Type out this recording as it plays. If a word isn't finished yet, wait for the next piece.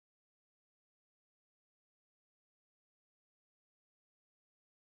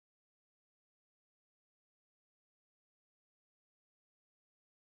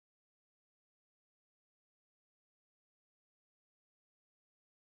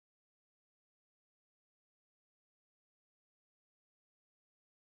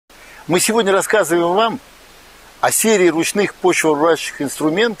Мы сегодня рассказываем вам о серии ручных почвообрабатывающих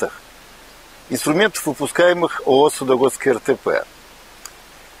инструментов, выпускаемых ООО «Судогодское РТП».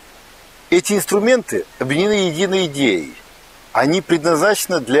 Эти инструменты объединены единой идеей. Они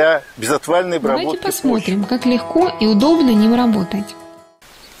предназначены для безотвальной обработки почвы. Давайте посмотрим, как легко и удобно ним работать.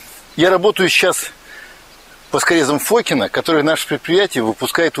 Я работаю сейчас плоскорезом Фокина, который наше предприятие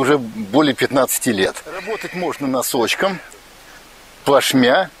выпускает уже более 15 лет. Работать можно носочком,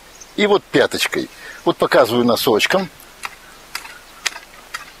 плашмя и вот пяточкой. Вот показываю носочком.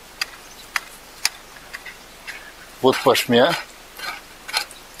 Вот плашмя.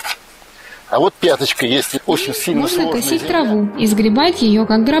 А вот пяточка, если очень сильно сложная. Можно косить траву и сгребать ее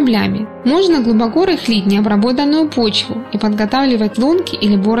как граблями. Можно глубоко рыхлить необработанную почву и подготавливать лунки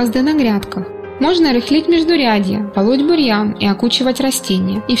или борозды на грядках. Можно рыхлить междурядья, полоть бурьян и окучивать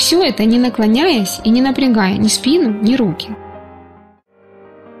растения. И все это не наклоняясь и не напрягая ни спину, ни руки.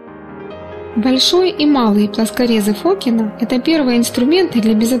 Большой и малый плоскорезы Фокина – это первые инструменты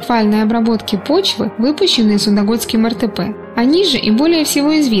для безотвальной обработки почвы, выпущенные Судогодским РТП. Они же и более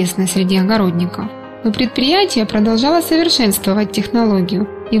всего известны среди огородников. Но предприятие продолжало совершенствовать технологию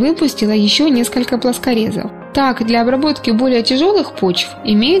и выпустило еще несколько плоскорезов. Так, для обработки более тяжелых почв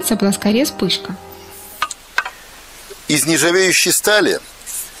имеется плоскорез «Пышка». Из нержавеющей стали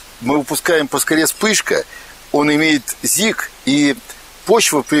мы выпускаем плоскорез «Пышка». Он имеет зиг, и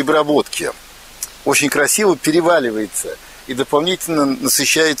почва при обработке очень красиво переваливается и дополнительно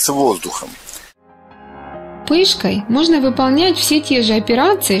насыщается воздухом. Пышкой можно выполнять все те же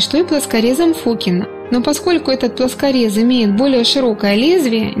операции, что и плоскорезом Фокина, но поскольку этот плоскорез имеет более широкое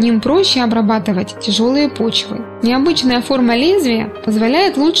лезвие, ним проще обрабатывать тяжелые почвы. Необычная форма лезвия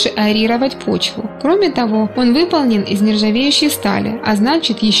позволяет лучше аэрировать почву. Кроме того, он выполнен из нержавеющей стали, а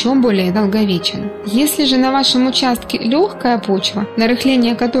значит еще более долговечен. Если же на вашем участке легкая почва, на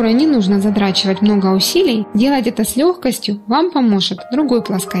рыхление которой не нужно затрачивать много усилий, делать это с легкостью вам поможет другой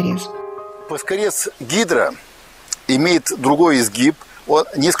плоскорез. Плоскорез «Гидро» имеет другой изгиб, он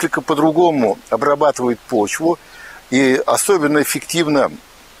несколько по-другому обрабатывает почву и особенно эффективно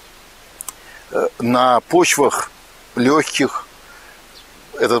на почвах легких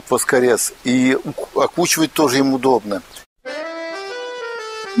этот плоскорез, и окучивать тоже им удобно.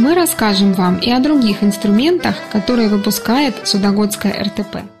 Мы расскажем вам и о других инструментах, которые выпускает Судогодское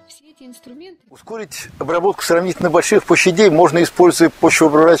РТП. Все эти инструменты... Ускорить обработку сравнительно больших площадей можно используя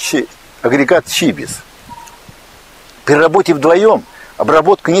почвообрабатывающий агрегат «Чибис». При работе вдвоем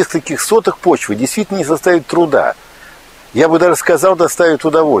обработка нескольких соток почвы действительно не составит труда. Я бы даже сказал, доставит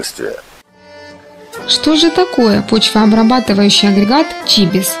удовольствие. Что же такое почвообрабатывающий агрегат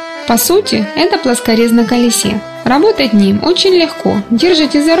 «Чибис»? По сути, это плоскорез на колесе. Работать ним очень легко.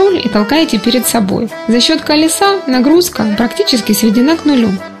 Держите за руль и толкаете перед собой. За счет колеса нагрузка практически сведена к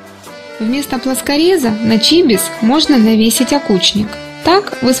нулю. Вместо плоскореза на «Чибис» можно навесить окучник.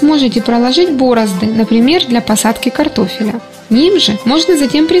 Так вы сможете проложить борозды, например, для посадки картофеля. Ним же можно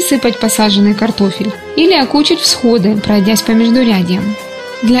затем присыпать посаженный картофель или окучить всходы, пройдясь по междурядьям.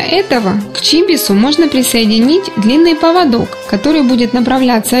 Для этого к «Чибису» можно присоединить длинный поводок, который будет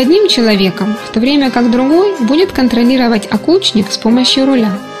направляться одним человеком, в то время как другой будет контролировать окучник с помощью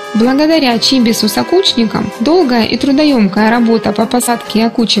руля. Благодаря «Чибису» с окучником долгая и трудоемкая работа по посадке и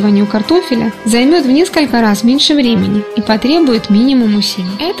окучиванию картофеля займет в несколько раз меньше времени и потребует минимум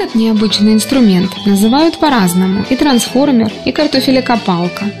усилий. Этот необычный инструмент называют по-разному: и трансформер, и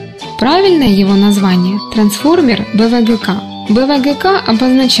картофелекопалка. Правильное его название – трансформер БВГК. БВГК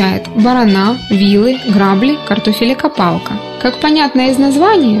обозначает барана, вилы, грабли, картофелекопалка. Как понятно из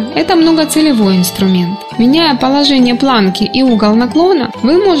названия, это многоцелевой инструмент. Меняя положение планки и угол наклона,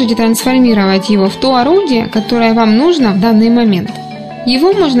 вы можете трансформировать его в то орудие, которое вам нужно в данный момент.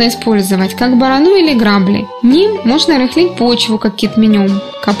 Его можно использовать как барану или грабли. Ним можно рыхлить почву, как китменем,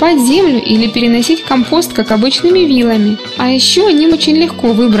 копать землю или переносить компост, как обычными вилами. А еще ним очень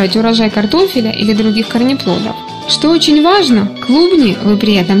легко выбрать урожай картофеля или других корнеплодов. Что очень важно, клубни вы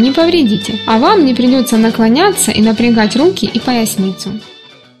при этом не повредите, а вам не придется наклоняться и напрягать руки и поясницу.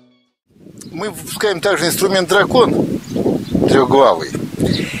 Мы выпускаем также инструмент «Дракон» трехглавый.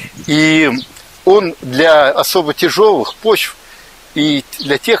 И он для особо тяжелых почв и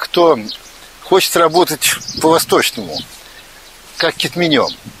для тех, кто хочет работать по-восточному, как китменем.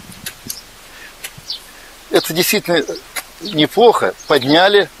 Это действительно неплохо.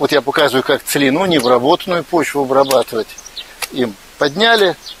 Подняли, вот я показываю, как целину, необработанную почву обрабатывать. Им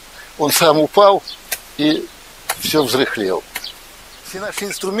подняли, он сам упал и все взрыхлел. Все наши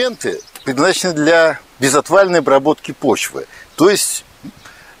инструменты предназначены для безотвальной обработки почвы, то есть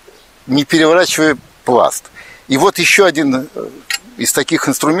не переворачивая пласт. И вот еще один из таких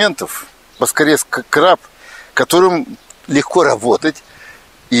инструментов плоскорез краб, которым легко работать.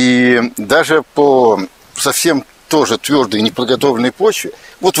 И даже по совсем тоже твердой неподготовленной почве,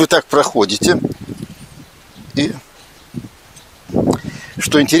 вот вы так проходите. И,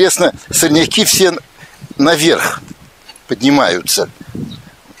 что интересно, сорняки все наверх поднимаются.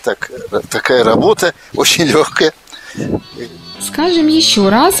 Такая работа очень легкая. Скажем еще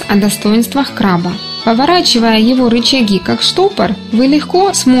раз о достоинствах краба. Поворачивая его рычаги как штопор, вы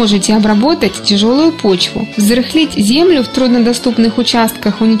легко сможете обработать тяжелую почву, взрыхлить землю в труднодоступных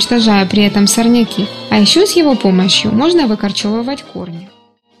участках, уничтожая при этом сорняки. А еще с его помощью можно выкорчевывать корни.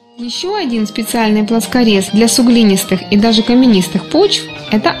 Еще один специальный плоскорез для суглинистых и даже каменистых почв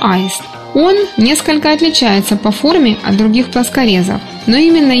 – это аист. Он несколько отличается по форме от других плоскорезов, но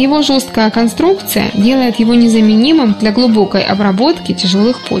именно его жесткая конструкция делает его незаменимым для глубокой обработки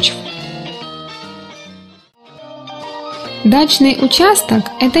тяжелых почв. Дачный участок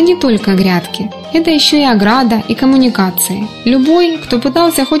 – это не только грядки, это еще и ограда и коммуникации. Любой, кто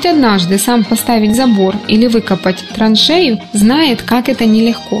пытался хоть однажды сам поставить забор или выкопать траншею, знает, как это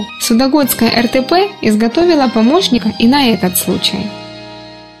нелегко. Судогодское РТП изготовило помощника и на этот случай.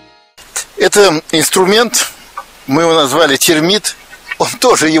 Это инструмент, мы его назвали термит. Он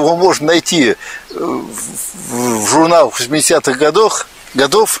тоже, его можно найти в журналах 80-х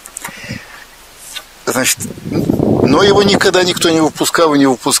годов. Значит, но его никогда никто не выпускал и не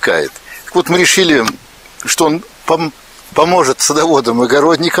выпускает. Так вот, мы решили, что он поможет садоводам и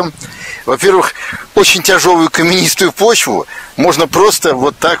огородникам. Во-первых, очень тяжелую каменистую почву можно просто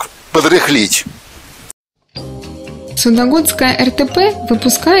вот так подрыхлить. Судогодское РТП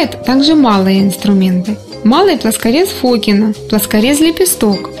выпускает также малые инструменты. Малый плоскорез Фокина, плоскорез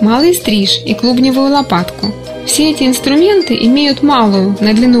лепесток, малый стриж и клубневую лопатку. Все эти инструменты имеют малую,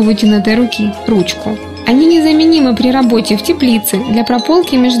 на длину вытянутой руки, ручку. Они незаменимы при работе в теплице для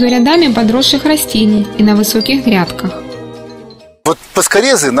прополки между рядами подросших растений и на высоких грядках. Вот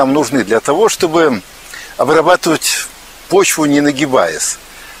плоскорезы нам нужны для того, чтобы обрабатывать почву, не нагибаясь.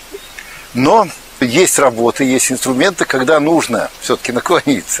 Но есть работы, есть инструменты, когда нужно все-таки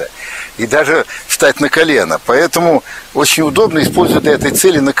наклониться и даже встать на колено. Поэтому очень удобно использовать для этой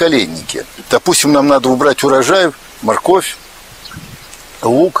цели наколенники. Допустим, нам надо убрать урожай, морковь,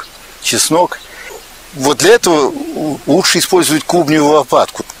 лук, чеснок. Вот для этого лучше использовать клубневую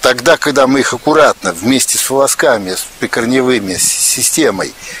лопатку. Тогда, когда мы их аккуратно вместе с волосками, с прикорневыми, с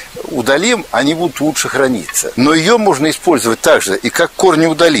системой удалим, они будут лучше храниться. Но ее можно использовать также и как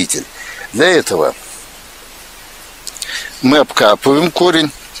корнеудалитель. Для этого мы обкапываем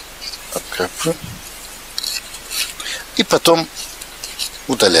корень, и потом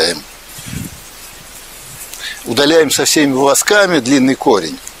удаляем. Удаляем со всеми волосками длинный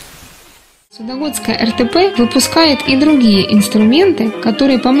корень. Судогодское РТП выпускает и другие инструменты,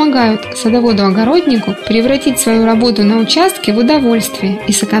 которые помогают садоводу-огороднику превратить свою работу на участке в удовольствие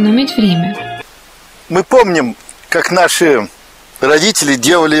и сэкономить время. Мы помним, как наши родители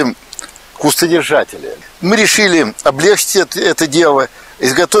делали кустодержатели. Мы решили облегчить это дело,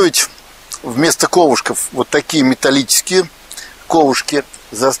 изготовить вместо ковушков вот такие металлические ковушки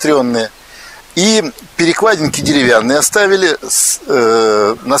заостренные. И перекладинки деревянные оставили,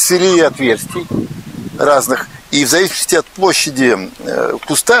 насверлили отверстий разных. И в зависимости от площади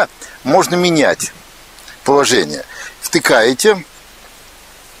куста можно менять положение. Втыкаете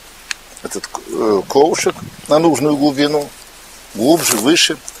этот ковушек на нужную глубину, глубже,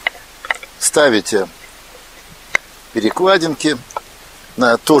 выше. Ставите перекладинки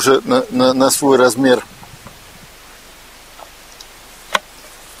тоже на свой размер.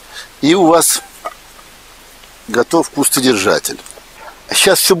 И у вас готов кустодержатель.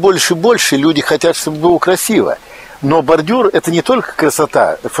 Сейчас все больше и больше люди хотят, чтобы было красиво. Но бордюр – это не только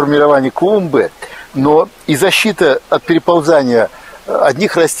красота, формирование клумбы, но и защита от переползания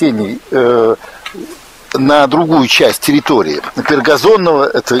одних растений на другую часть территории. Например, газонного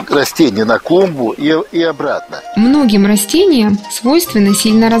это растение на клумбу и обратно. Многим растениям свойственно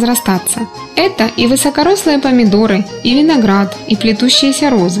сильно разрастаться. Это и высокорослые помидоры, и виноград, и плетущиеся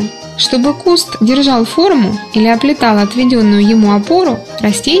розы. Чтобы куст держал форму или оплетал отведенную ему опору,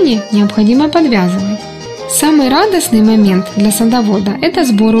 растение необходимо подвязывать. Самый радостный момент для садовода – это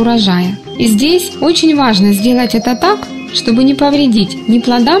сбор урожая. И здесь очень важно сделать это так, чтобы не повредить ни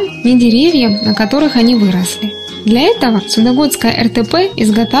плодам, ни деревьям, на которых они выросли. Для этого Судогодское РТП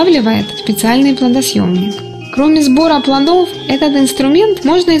изготавливает специальный плодосъемник. Кроме сбора плодов, этот инструмент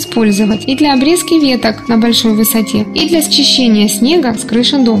можно использовать и для обрезки веток на большой высоте, и для счищения снега с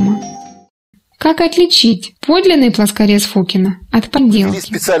крыши дома. Как отличить подлинный плоскорез Фокина от подделки? Есть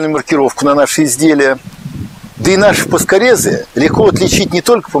специальную маркировку на наши изделия. Да и наши плоскорезы легко отличить не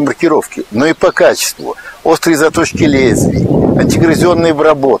только по маркировке, но и по качеству. Острые заточки лезвий, антигрызенные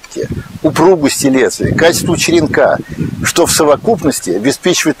обработки, упругости лезвия, качеству черенка, что в совокупности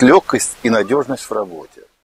обеспечивает легкость и надежность в работе.